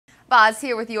Boz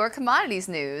here with your commodities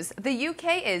news. The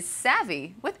UK is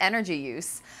savvy with energy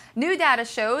use. New data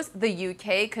shows the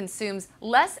UK consumes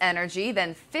less energy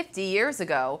than 50 years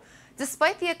ago,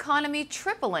 despite the economy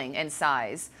tripling in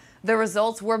size. The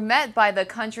results were met by the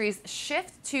country's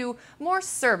shift to more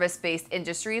service-based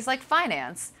industries like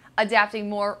finance. Adapting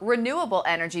more renewable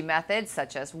energy methods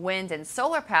such as wind and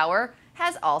solar power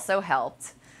has also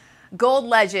helped. Gold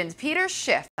legend Peter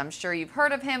Schiff, I'm sure you've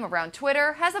heard of him around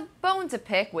Twitter, has a bone to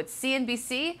pick with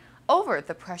CNBC over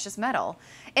the precious metal.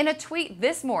 In a tweet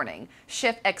this morning,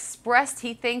 Schiff expressed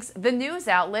he thinks the news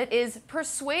outlet is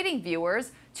persuading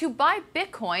viewers to buy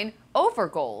Bitcoin over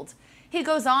gold. He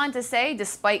goes on to say,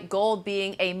 despite gold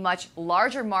being a much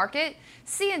larger market,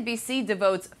 CNBC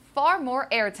devotes far more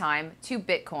airtime to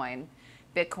Bitcoin.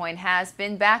 Bitcoin has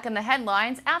been back in the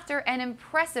headlines after an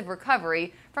impressive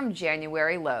recovery from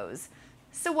January lows.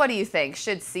 So what do you think?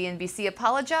 Should CNBC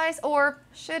apologize, or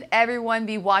should everyone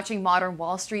be watching Modern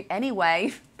Wall Street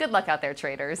anyway? Good luck out there,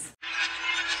 traders.